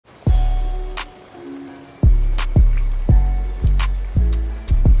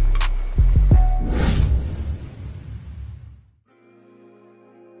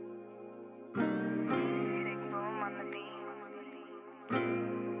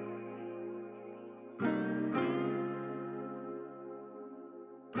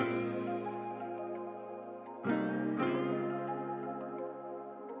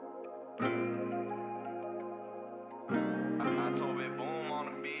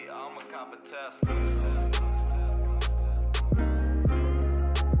stop and test.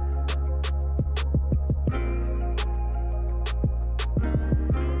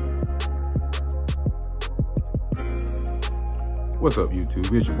 What's up,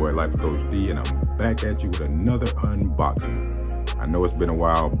 YouTube? It's your boy Life Coach D, and I'm back at you with another unboxing. I know it's been a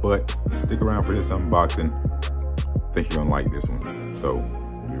while, but stick around for this unboxing. I think you're gonna like this one. So,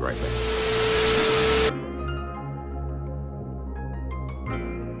 we'll be right back.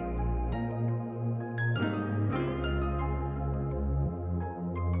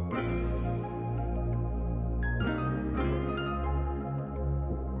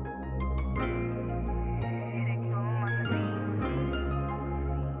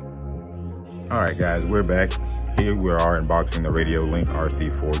 Alright guys, we're back. Here we are unboxing the RadioLink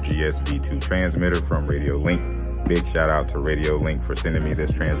RC4GS V2 transmitter from RadioLink. Big shout out to RadioLink for sending me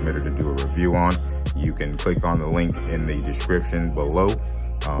this transmitter to do a review on. You can click on the link in the description below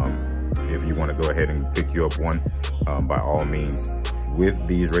if you want to go ahead and pick you up one, by all means. With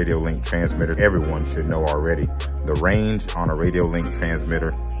these RadioLink transmitters, everyone should know already, the range on a RadioLink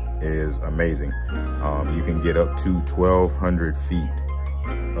transmitter is amazing. You can get up to 1,200 feet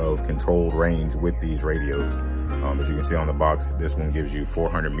of controlled range with these radios. As you can see on the box, this one gives you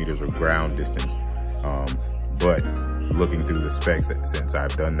 400 meters of ground distance. But looking through the specs, since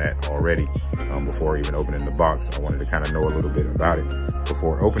I've done that already, before even opening the box, I wanted to kind of know a little bit about it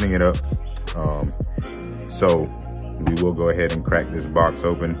before opening it up. So we will go ahead and crack this box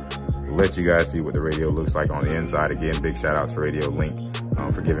open, let you guys see what the radio looks like on the inside. Again, big shout out to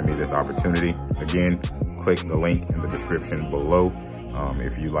RadioLink for giving me this opportunity. Again, click the link in the description below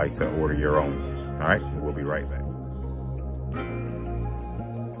if you like to order your own. All right, we'll be right back.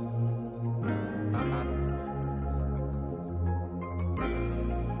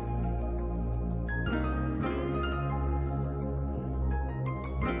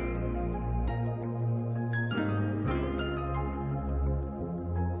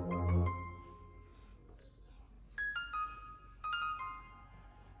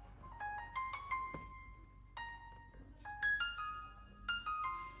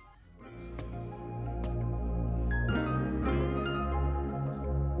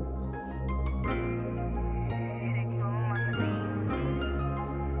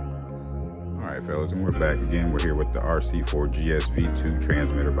 Alright fellas, and we're back again. We're here with the RC4GS V2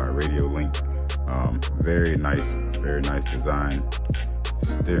 transmitter by RadioLink. Very nice design.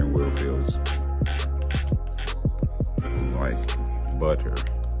 Steering wheel feels like butter.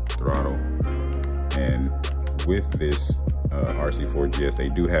 Throttle. And with this RC4GS, they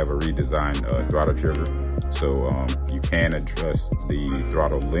do have a redesigned throttle trigger. So you can adjust the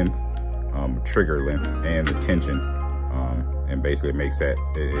throttle length, trigger length, and the tension. And basically makes that,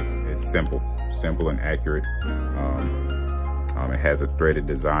 it's simple and accurate. It has a threaded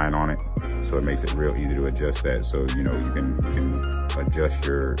design on it, so it makes it real easy to adjust that. So you know you can adjust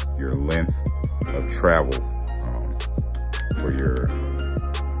your length of travel for your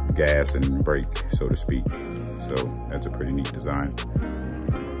gas and brake, so to speak. So that's a pretty neat design.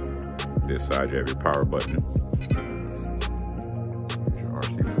 This side you have your power button, your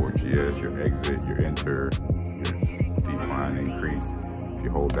RC4GS, your exit, your enter, your decline, increase. If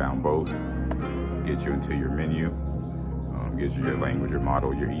you hold down both, get you into your menu, gives you your language, your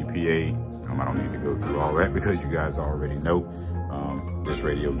model, your EPA. I don't need to go through all that because you guys already know. This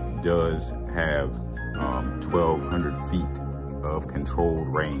radio does have 1,200 feet of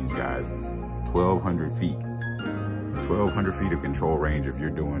controlled range, guys. 1,200 feet. 1,200 feet of control range if you're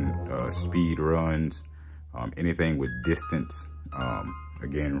doing speed runs, anything with distance.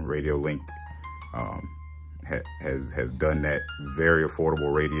 Again, RadioLink has done that. Very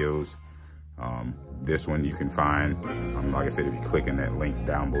affordable radios. This one you can find, like I said, if you click in that link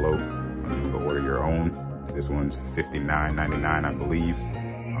down below, you can order your own. This one's $59.99, I believe,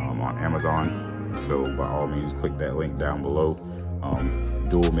 on Amazon. So by all means, click that link down below.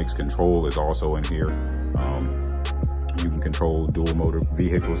 Dual mix control is also in here. You can control dual motor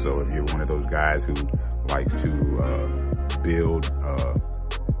vehicles. So if you're one of those guys who likes to build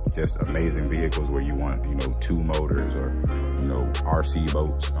just amazing vehicles where you want, you know, 2 motors or, you know, RC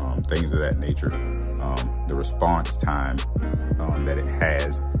boats, things of that nature. The response time that it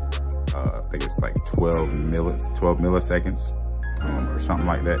has, I think it's like 12 milliseconds or something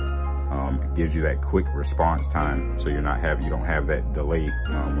like that. It gives you that quick response time, so you don't have that delay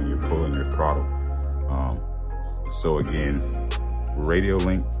when you're pulling your throttle. So again,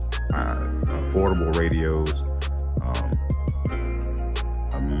 RadioLink, affordable radios,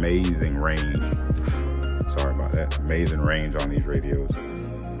 amazing range. Sorry about that. Amazing range on these radios.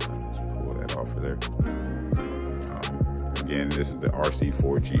 Let's pull that off of there. again, this is the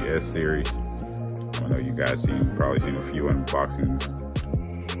RC4GS series. I know you guys probably seen a few unboxings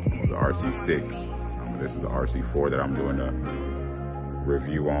of the RC6. This is the RC4 that I'm doing a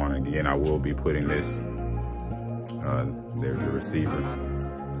review on. Again, I will be putting this, there's your receiver,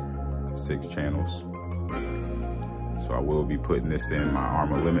 6 channels. So I will be putting this in my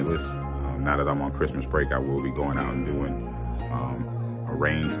Armor Limitless. Now that I'm on Christmas break, I will be going out and doing a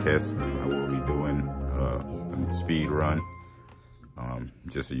range test. I will be doing a speed run,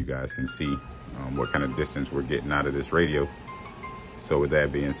 just so you guys can see what kind of distance we're getting out of this radio. So with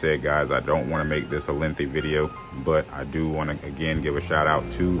that being said, guys, I don't want to make this a lengthy video, but I do want to again give a shout out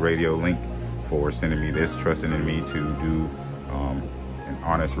to RadioLink for sending me this, trusting in me to do an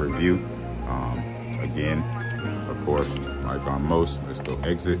honest review. Again, of course, like on most, let's go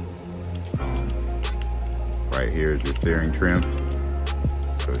exit. Right here is your steering trim.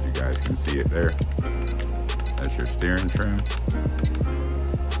 So as you guys can see it there, that's your steering trim.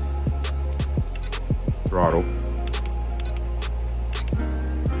 Throttle.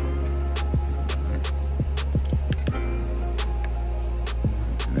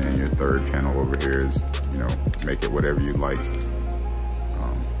 And then your third channel over here is, you know, make it whatever you like.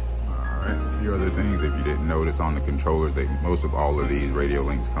 Alright, a few other things if you didn't notice on the controllers, most of all of these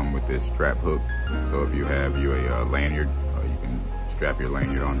RadioLinks come with this strap hook. So if you have a lanyard, you can strap your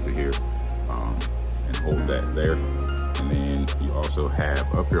lanyard onto here and hold that there. And then you also have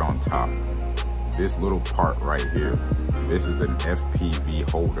up here on top, this little part right here, this is an FPV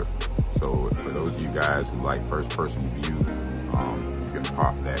holder. So for those of you guys who like first person view, you can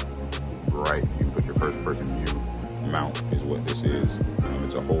pop that right, you can put your first person view mount is what this is.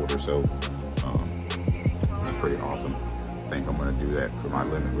 It's a holder, so it's pretty awesome. I think I'm gonna do that for my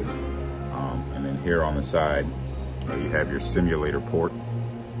Limitless. And then here on the side, you have your simulator port,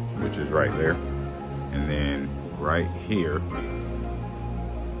 which is right there. And then right here,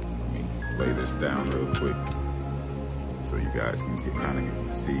 let me lay this down real quick so you guys can kind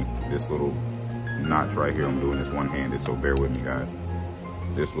of see this little notch right here. I'm doing this one-handed, so bear with me, guys.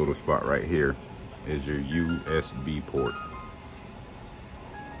 This little spot right here is your USB port.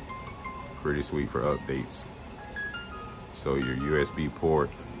 Pretty sweet for updates. So your USB port,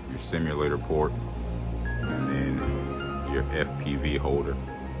 your simulator port, and then your FPV holder.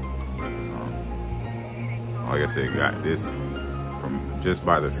 Like I said, got this from just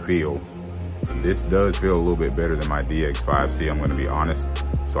by the feel. This does feel a little bit better than my DX5C, I'm gonna be honest.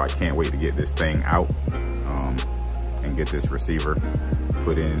 So I can't wait to get this thing out and get this receiver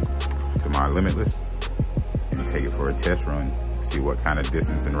put in to my Limitless and take it for a test run, see what kind of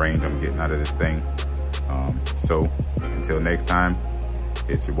distance and range I'm getting out of this thing. So until next time,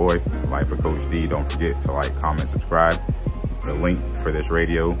 it's your boy, Life of Coach D. Don't forget to like, comment, subscribe. The link for this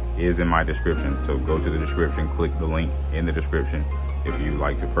radio is in my description, so go to the description, click the link in the description if you'd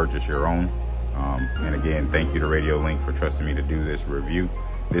like to purchase your own. And again, thank you to RadioLink for trusting me to do this review.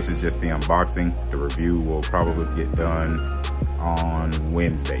 This is just the unboxing. The review will probably get done on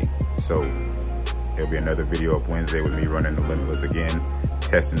Wednesday. So there'll be another video up Wednesday with me running the Limitless again,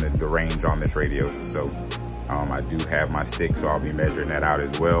 testing the range on this radio. So I do have my stick, so I'll be measuring that out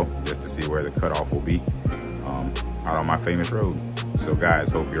as well, just to see where the cutoff will be out on my famous road. So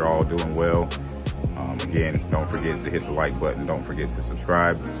guys, hope you're all doing well. Again, don't forget to hit the like button. Don't forget to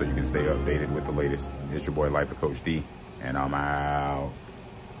subscribe so you can stay updated with the latest. It's your boy, Life of Coach D, and I'm out.